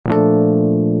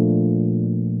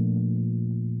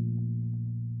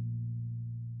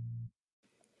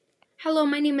Hello,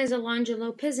 my name is Alondra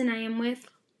Lopez and I am with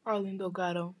Arlen,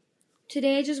 Delgado.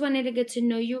 Today I just wanted to get to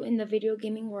know you in the video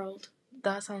gaming world.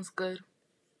 That sounds good.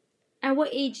 At what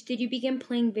age did you begin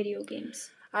playing video games?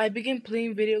 I began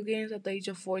playing video games at the age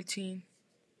of 14.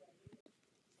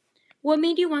 What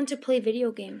made you want to play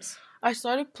video games? I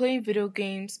started playing video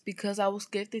games because I was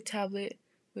gifted a tablet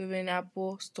with an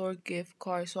Apple Store gift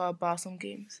card, so I bought some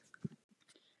games.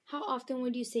 How often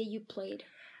would you say you played?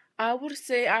 I would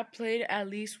say I played at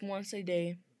least once a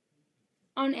day.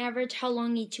 On average, how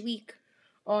long each week?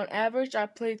 On average, I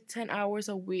played 10 hours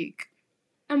a week.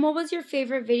 And what was your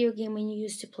favorite video game when you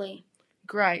used to play?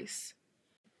 Grice.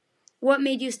 What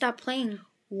made you stop playing?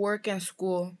 Work and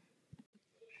school.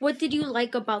 What did you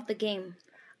like about the game?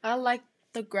 I like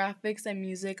the graphics and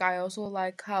music. I also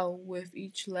like how with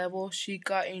each level she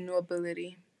got a new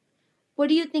ability. What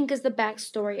do you think is the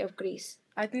backstory of Grease?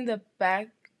 I think the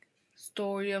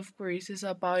backstory of Grace is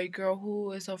about a girl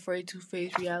who is afraid to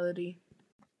face reality.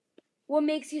 What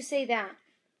makes you say that?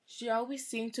 She always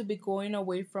seemed to be going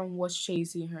away from what's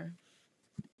chasing her.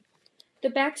 The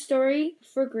backstory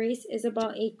for Grace is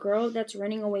about a girl that's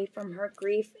running away from her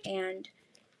grief and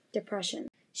depression.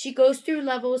 She goes through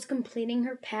levels completing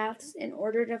her paths in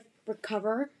order to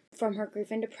recover from her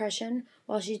grief and depression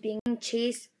while she's being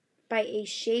chased by a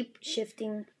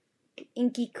shape-shifting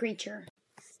inky creature.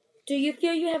 Do you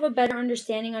feel you have a better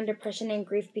understanding on depression and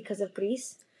grief because of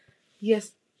Grease?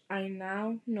 Yes, I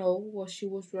now know what she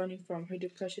was running from, her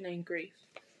depression and grief.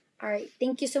 Alright,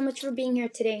 thank you so much for being here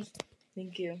today.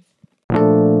 Thank you.